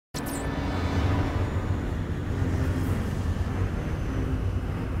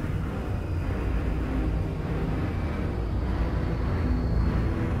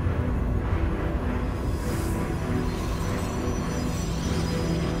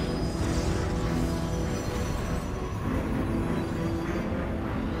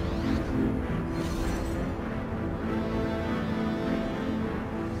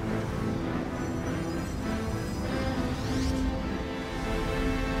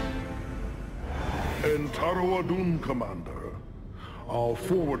Entaroadun, Commander. Our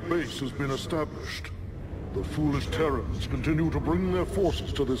forward base has been established. The foolish Terrans continue to bring their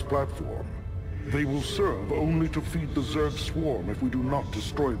forces to this platform. They will serve only to feed the Zerg swarm if we do not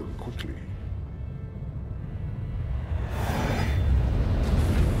destroy them quickly.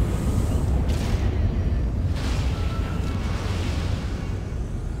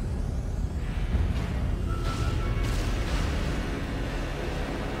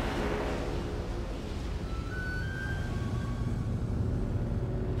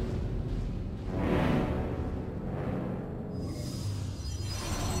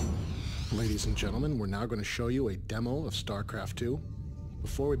 Ladies and gentlemen, we're now going to show you a demo of Starcraft 2.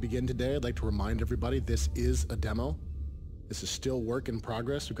 Before we begin today, I'd like to remind everybody this is a demo. This is still work in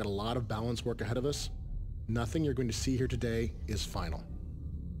progress. We've got a lot of balance work ahead of us. Nothing you're going to see here today is final.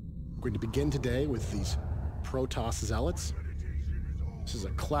 We're going to begin today with these Protoss Zealots. This is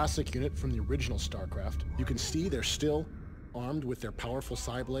a classic unit from the original Starcraft. You can see they're still armed with their powerful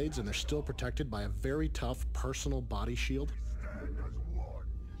side blades, and they're still protected by a very tough personal body shield.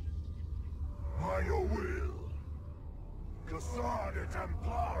 By your will, Cassade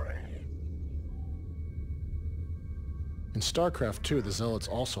Templare. In StarCraft 2, the Zealots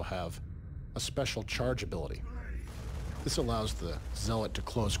also have a special charge ability. This allows the Zealot to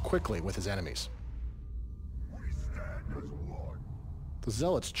close quickly with his enemies. We stand as one. The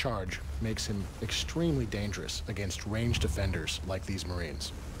Zealot's charge makes him extremely dangerous against ranged defenders like these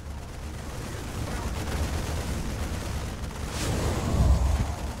Marines.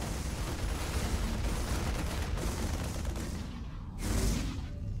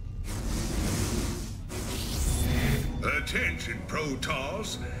 Attention,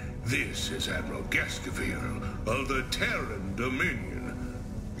 Protoss. This is Admiral Gascaville of the Terran Dominion.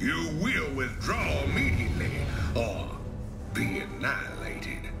 You will withdraw immediately, or be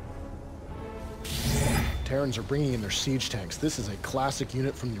annihilated. Terrans are bringing in their siege tanks. This is a classic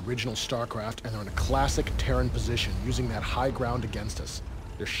unit from the original StarCraft, and they're in a classic Terran position, using that high ground against us.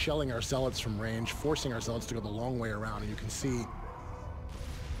 They're shelling our Zealots from range, forcing our Zealots to go the long way around, and you can see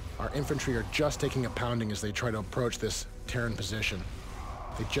our infantry are just taking a pounding as they try to approach this Terran position.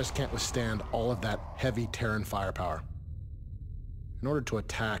 They just can't withstand all of that heavy Terran firepower. In order to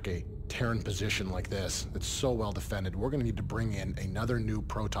attack a Terran position like this, that's so well defended, we're going to need to bring in another new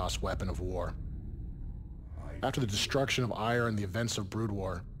Protoss weapon of war. After the destruction of Ire and the events of Brood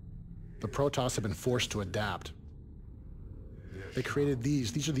War, the Protoss have been forced to adapt. They created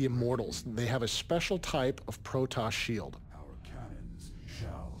these. These are the Immortals. They have a special type of Protoss shield.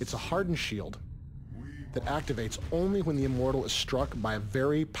 It's a hardened shield that activates only when the Immortal is struck by a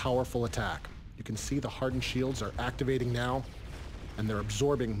very powerful attack. You can see the hardened shields are activating now, and they're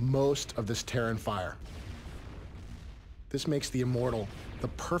absorbing most of this Terran fire. This makes the Immortal the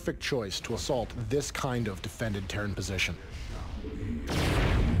perfect choice to assault this kind of defended Terran position.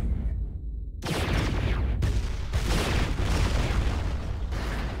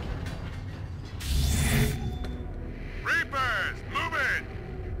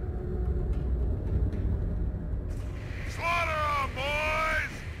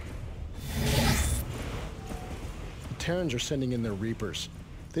 Terrans are sending in their Reapers.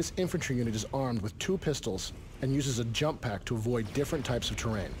 This infantry unit is armed with 2 pistols and uses a jump pack to avoid different types of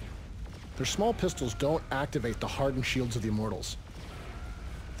terrain. Their small pistols don't activate the hardened shields of the Immortals.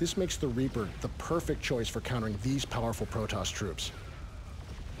 This makes the Reaper the perfect choice for countering these powerful Protoss troops.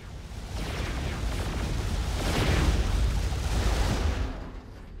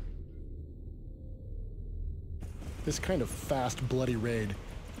 This kind of fast, bloody raid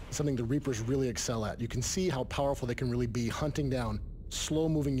is something the Reapers really excel at. You can see how powerful they can really be hunting down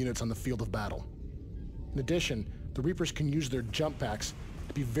slow-moving units on the field of battle. In addition, the Reapers can use their jump packs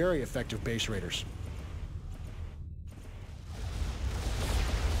to be very effective base raiders.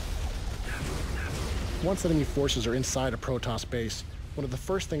 Once enemy forces are inside a Protoss base, one of the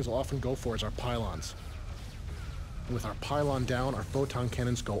first things we'll often go for is our pylons. And with our pylon down, our photon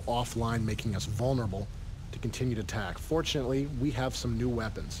cannons go offline, making us vulnerable to continued attack. Fortunately, we have some new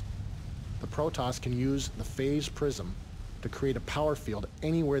weapons. The Protoss can use the phase prism to create a power field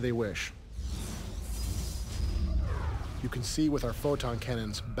anywhere they wish. You can see with our photon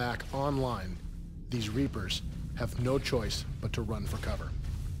cannons back online, these Reapers have no choice but to run for cover.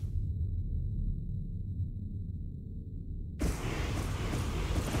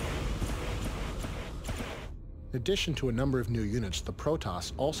 In addition to a number of new units, the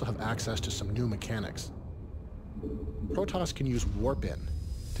Protoss also have access to some new mechanics. Protoss can use Warp-In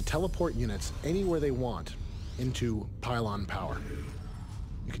to teleport units anywhere they want into pylon power.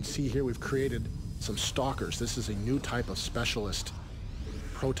 You can see here we've created some Stalkers. This is a new type of specialist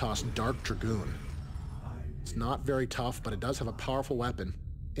Protoss Dark Dragoon. It's not very tough, but it does have a powerful weapon.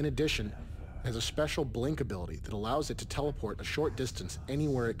 In addition, it has a special blink ability that allows it to teleport a short distance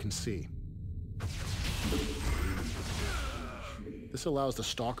anywhere it can see. This allows the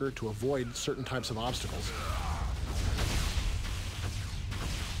Stalker to avoid certain types of obstacles.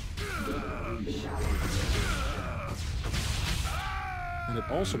 And it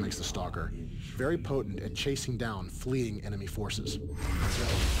also makes the Stalker very potent at chasing down fleeing enemy forces.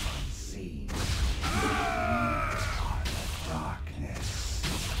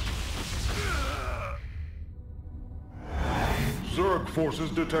 Zerg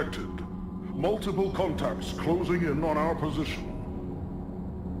forces detected. Multiple contacts closing in on our position.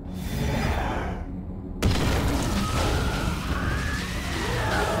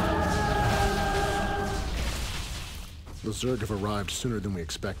 The Zerg have arrived sooner than we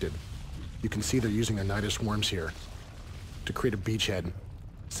expected. You can see they're using their Nidus worms here to create a beachhead,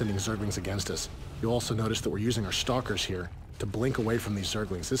 sending Zerglings against us. You'll also notice that we're using our Stalkers here to blink away from these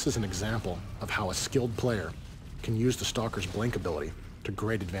Zerglings. This is an example of how a skilled player can use the Stalker's blink ability to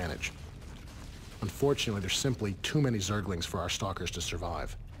great advantage. Unfortunately, there's simply too many Zerglings for our Stalkers to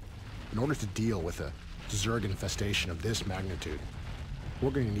survive. In order to deal with a Zerg infestation of this magnitude, we're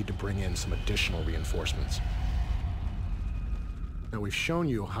going to need to bring in some additional reinforcements. Now, we've shown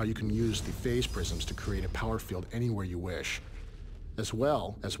you how you can use the phase prisms to create a power field anywhere you wish, as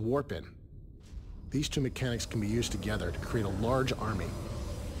well as warp in. These two mechanics can be used together to create a large army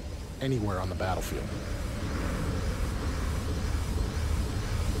anywhere on the battlefield.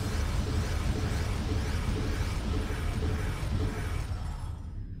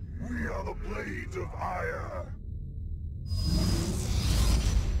 We are the Blades of Ire.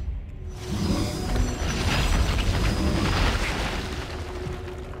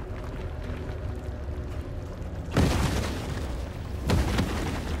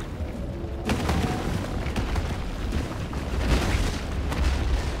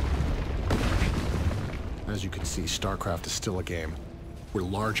 As you can see, Starcraft is still a game where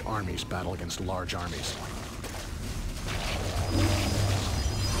large armies battle against large armies.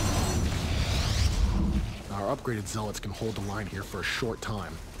 Our upgraded Zealots can hold the line here for a short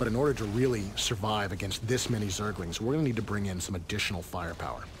time, but in order to really survive against this many Zerglings, we're going to need to bring in some additional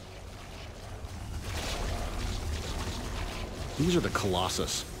firepower. These are the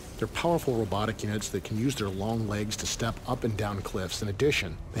Colossus. They're powerful robotic units that can use their long legs to step up and down cliffs. In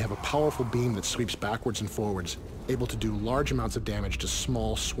addition, they have a powerful beam that sweeps backwards and forwards, able to do large amounts of damage to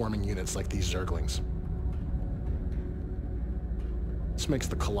small, swarming units like these Zerglings. This makes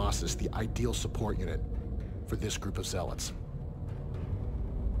the Colossus the ideal support unit for this group of Zealots.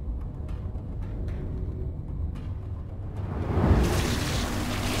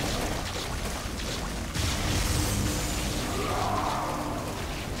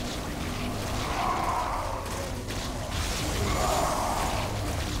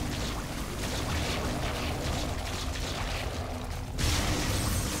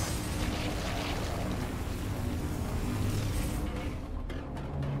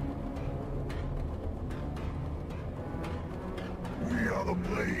 The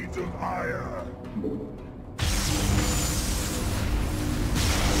Blades of Ire.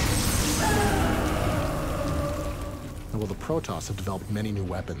 Now, while the Protoss have developed many new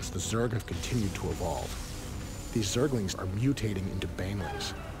weapons, the Zerg have continued to evolve. These Zerglings are mutating into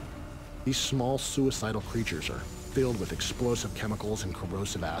Banelings. These small, suicidal creatures are filled with explosive chemicals and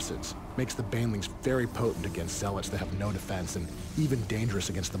corrosive acids. Makes the Banelings very potent against Zealots that have no defense, and even dangerous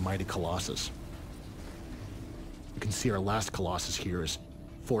against the mighty Colossus. You can see our last Colossus here is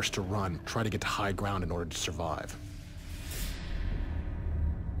forced to run, try to get to high ground in order to survive.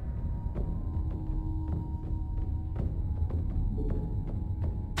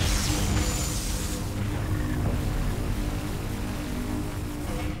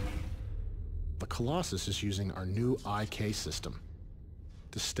 The Colossus is using our new IK system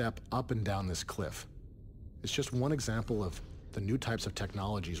to step up and down this cliff. It's just one example of the new types of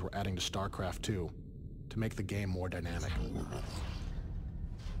technologies we're adding to Starcraft 2 to make the game more dynamic.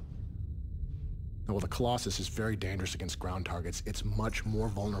 Now, while the Colossus is very dangerous against ground targets, it's much more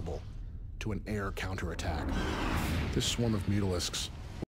vulnerable to an air counterattack. This swarm of Mutalisks